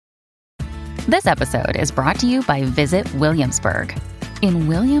This episode is brought to you by Visit Williamsburg. In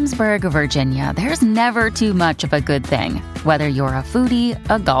Williamsburg, Virginia, there's never too much of a good thing. Whether you're a foodie,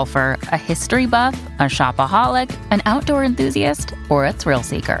 a golfer, a history buff, a shopaholic, an outdoor enthusiast, or a thrill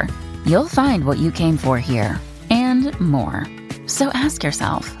seeker, you'll find what you came for here and more. So ask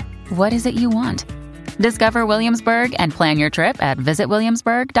yourself, what is it you want? Discover Williamsburg and plan your trip at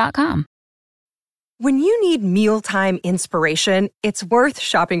visitwilliamsburg.com. When you need mealtime inspiration, it's worth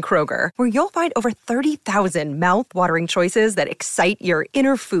shopping Kroger, where you'll find over 30,000 mouth-watering choices that excite your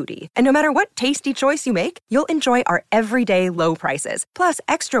inner foodie. And no matter what tasty choice you make, you'll enjoy our everyday low prices, plus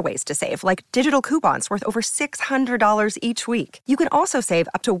extra ways to save, like digital coupons worth over $600 each week. You can also save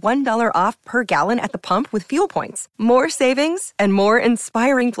up to $1 off per gallon at the pump with fuel points. More savings and more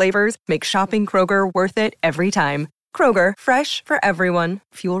inspiring flavors make shopping Kroger worth it every time. Kroger, fresh for everyone.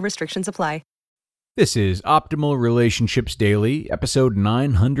 Fuel restrictions apply. This is Optimal Relationships Daily, episode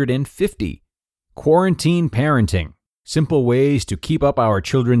 950, Quarantine Parenting, Simple Ways to Keep Up Our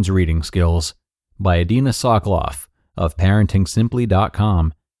Children's Reading Skills, by Adina Sokoloff of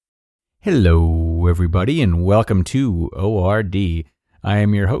ParentingSimply.com. Hello, everybody, and welcome to ORD. I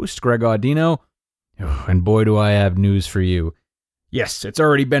am your host, Greg Audino, and boy, do I have news for you. Yes, it's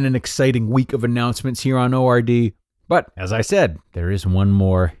already been an exciting week of announcements here on ORD, but as I said, there is one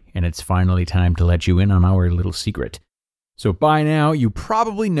more, and it's finally time to let you in on our little secret. So by now, you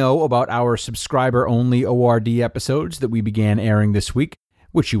probably know about our subscriber-only ORD episodes that we began airing this week,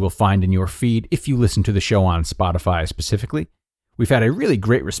 which you will find in your feed if you listen to the show on Spotify specifically. We've had a really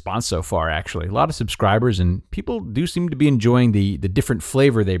great response so far, actually. A lot of subscribers, and people do seem to be enjoying the different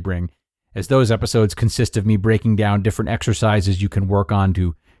flavor they bring, as those episodes consist of me breaking down different exercises you can work on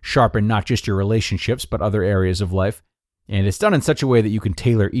to sharpen not just your relationships, but other areas of life. And it's done in such a way that you can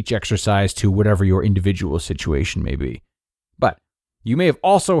tailor each exercise to whatever your individual situation may be. But you may have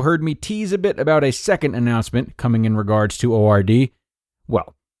also heard me tease a bit about a second announcement coming in regards to ORD.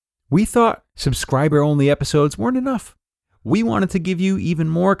 Well, we thought subscriber-only episodes weren't enough. We wanted to give you even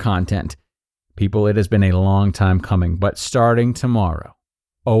more content. People, it has been a long time coming, but starting tomorrow,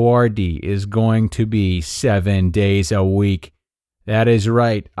 ORD is going to be 7 days a week. That is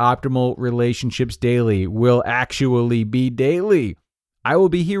right. Optimal Relationships Daily will actually be daily. I will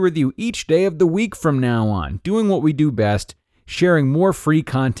be here with you each day of the week from now on, doing what we do best, sharing more free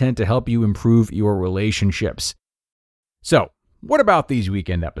content to help you improve your relationships. So, what about these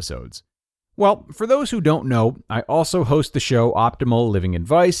weekend episodes? Well, for those who don't know, I also host the show Optimal Living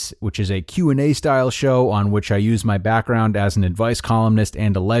Advice, which is a Q&A style show on which I use my background as an advice columnist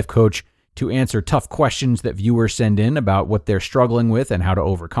and a life coach to answer tough questions that viewers send in about what they're struggling with and how to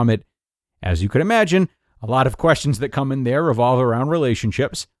overcome it. As you could imagine, a lot of questions that come in there revolve around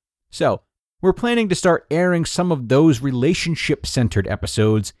relationships. So, we're planning to start airing some of those relationship-centered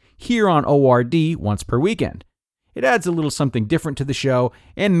episodes here on ORD once per weekend. It adds a little something different to the show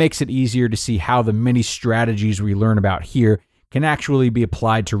and makes it easier to see how the many strategies we learn about here can actually be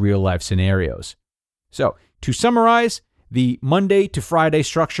applied to real-life scenarios. So, to summarize, the Monday to Friday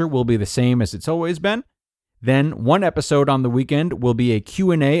structure will be the same as it's always been. Then one episode on the weekend will be a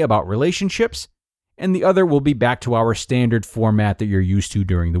Q&A about relationships, and the other will be back to our standard format that you're used to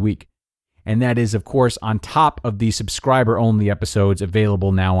during the week. And that is, of course, on top of the subscriber-only episodes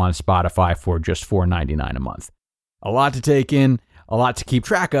available now on Spotify for just $4.99 a month. A lot to take in, a lot to keep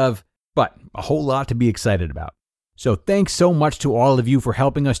track of, but a whole lot to be excited about. So thanks so much to all of you for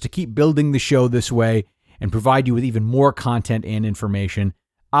helping us to keep building the show this way and provide you with even more content and information.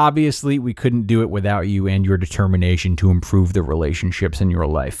 Obviously, we couldn't do it without you and your determination to improve the relationships in your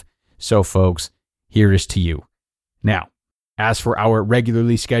life. So, folks, here is to you. Now, as for our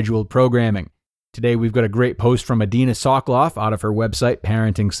regularly scheduled programming, today we've got a great post from Adina Sokoloff out of her website,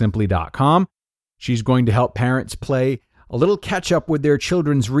 ParentingSimply.com. She's going to help parents play a little catch-up with their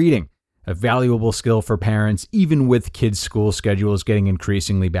children's reading, a valuable skill for parents, even with kids' school schedules getting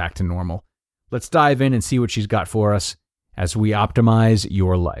increasingly back to normal. Let's dive in and see what she's got for us as we optimize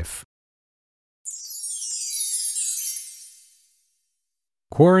your life.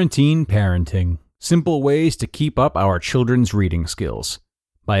 Quarantine Parenting, Simple Ways to Keep Up Our Children's Reading Skills,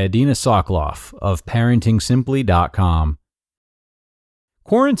 by Adina Sokoloff of ParentingSimply.com.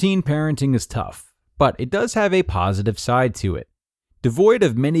 Quarantine parenting is tough, but it does have a positive side to it. Devoid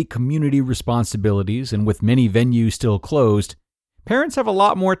of many community responsibilities and with many venues still closed, parents have a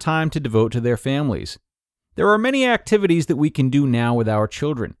lot more time to devote to their families. There are many activities that we can do now with our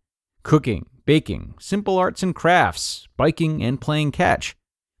children. Cooking, baking, simple arts and crafts, biking, and playing catch.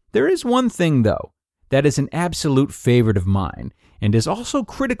 There is one thing, though, that is an absolute favorite of mine and is also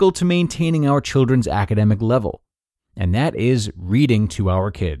critical to maintaining our children's academic level, and that is reading to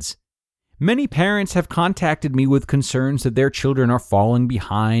our kids. Many parents have contacted me with concerns that their children are falling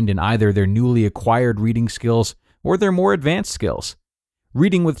behind in either their newly acquired reading skills or their more advanced skills.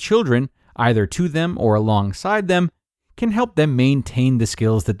 Reading with children, either to them or alongside them, can help them maintain the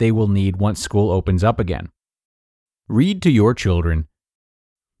skills that they will need once school opens up again. Read to your children.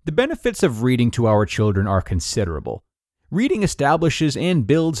 The benefits of reading to our children are considerable. Reading establishes and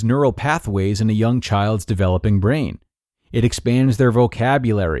builds neural pathways in a young child's developing brain. It expands their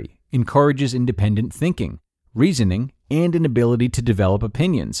vocabulary, encourages independent thinking, reasoning, and an ability to develop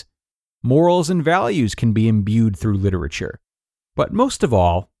opinions. Morals and values can be imbued through literature. But most of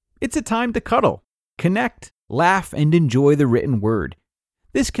all, it's a time to cuddle, connect, laugh, and enjoy the written word.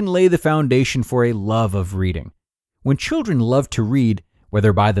 This can lay the foundation for a love of reading. When children love to read,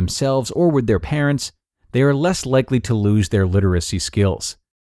 whether by themselves or with their parents, they are less likely to lose their literacy skills.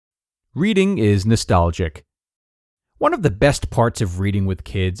 Reading is nostalgic. One of the best parts of reading with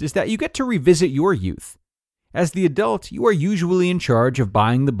kids is that you get to revisit your youth. As the adult, you are usually in charge of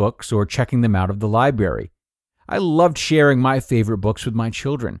buying the books or checking them out of the library. I loved sharing my favorite books with my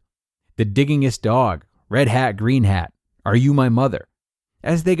children. The Diggingest Dog, Red Hat, Green Hat, Are You My Mother?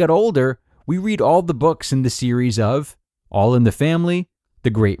 As they got older, we read all the books in the series of All in the Family, The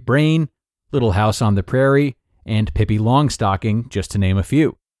Great Brain, Little House on the Prairie, and Pippi Longstocking, just to name a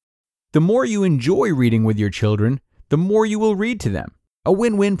few. The more you enjoy reading with your children, the more you will read to them. A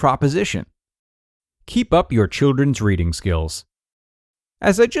win-win proposition. Keep up your children's reading skills.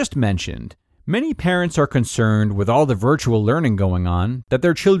 As I just mentioned, many parents are concerned with all the virtual learning going on that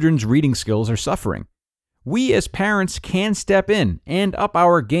their children's reading skills are suffering. We as parents can step in and up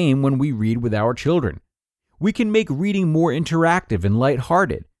our game when we read with our children. We can make reading more interactive and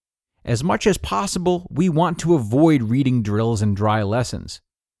lighthearted. As much as possible, we want to avoid reading drills and dry lessons.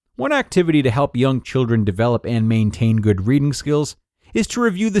 One activity to help young children develop and maintain good reading skills is to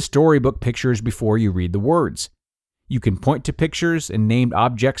review the storybook pictures before you read the words. You can point to pictures and named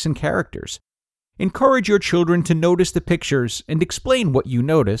objects and characters. Encourage your children to notice the pictures and explain what you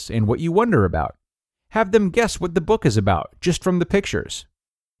notice and what you wonder about. Have them guess what the book is about just from the pictures.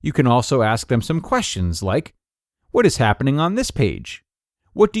 You can also ask them some questions like, what is happening on this page?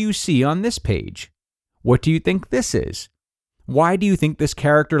 What do you see on this page? What do you think this is? Why do you think this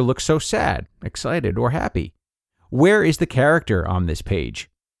character looks so sad, excited, or happy? Where is the character on this page?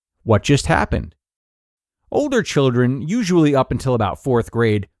 What just happened? Older children, usually up until about 4th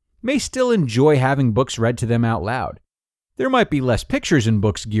grade, may still enjoy having books read to them out loud. There might be less pictures in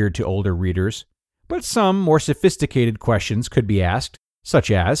books geared to older readers, but some more sophisticated questions could be asked, such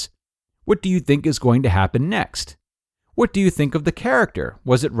as, what do you think is going to happen next? What do you think of the character?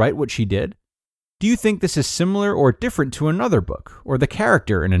 Was it right what she did? Do you think this is similar or different to another book, or the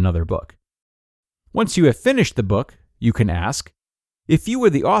character in another book? Once you have finished the book, you can ask, if you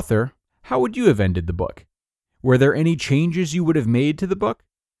were the author, how would you have ended the book? Were there any changes you would have made to the book?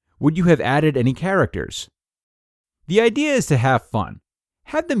 Would you have added any characters? The idea is to have fun.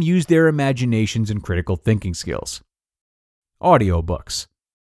 Have them use their imaginations and critical thinking skills. Audiobooks.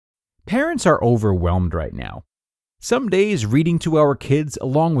 Parents are overwhelmed right now. Some days reading to our kids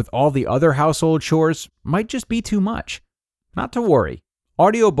along with all the other household chores might just be too much. Not to worry,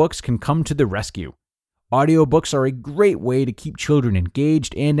 audiobooks can come to the rescue. Audiobooks are a great way to keep children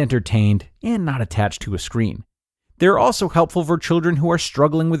engaged and entertained and not attached to a screen. They're also helpful for children who are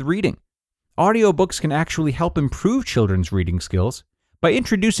struggling with reading. Audiobooks can actually help improve children's reading skills by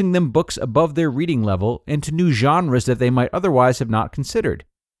introducing them books above their reading level and to new genres that they might otherwise have not considered.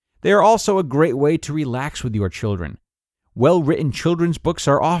 They are also a great way to relax with your children. Well-written children's books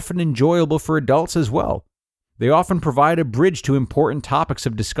are often enjoyable for adults as well. They often provide a bridge to important topics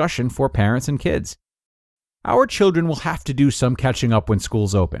of discussion for parents and kids. Our children will have to do some catching up when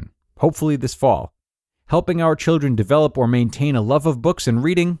schools open, hopefully this fall. Helping our children develop or maintain a love of books and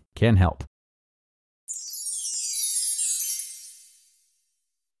reading can help.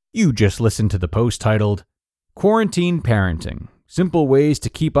 You just listened to the post titled, Quarantine Parenting: Simple Ways to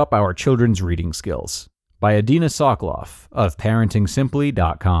Keep Up Our Children's Reading Skills by Adina Sokoloff of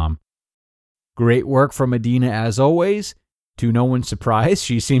ParentingSimply.com. Great work from Adina as always. To no one's surprise,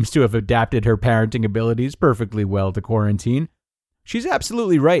 she seems to have adapted her parenting abilities perfectly well to quarantine. She's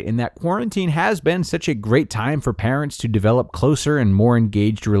absolutely right in that quarantine has been such a great time for parents to develop closer and more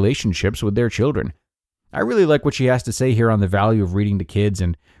engaged relationships with their children. I really like what she has to say here on the value of reading to kids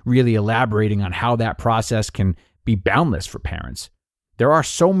and really elaborating on how that process can be boundless for parents. There are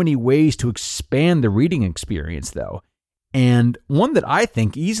so many ways to expand the reading experience, though, and one that I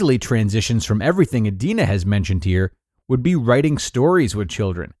think easily transitions from everything Adina has mentioned here would be writing stories with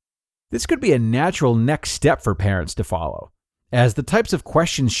children. This could be a natural next step for parents to follow. as the types of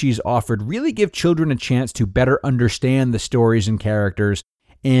questions she's offered really give children a chance to better understand the stories and characters,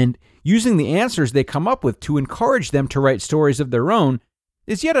 and using the answers they come up with to encourage them to write stories of their own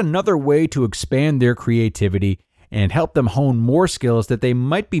is yet another way to expand their creativity and help them hone more skills that they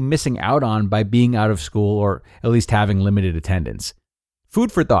might be missing out on by being out of school or at least having limited attendance.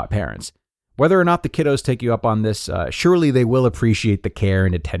 Food for thought, parents. Whether or not the kiddos take you up on this, surely they will appreciate the care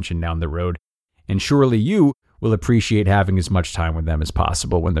and attention down the road, and surely you will appreciate having as much time with them as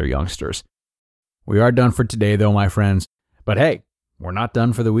possible when they're youngsters. We are done for today, though, my friends. But hey, we're not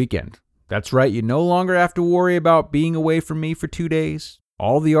done for the weekend. That's right, you no longer have to worry about being away from me for 2 days.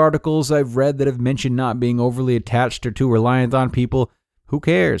 All the articles I've read that have mentioned not being overly attached or too reliant on people, who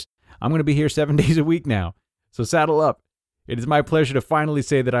cares? I'm going to be here 7 days a week now. So saddle up. It is my pleasure to finally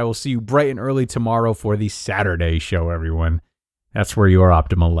say that I will see you bright and early tomorrow for the Saturday show, everyone. That's where your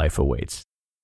optimal life awaits.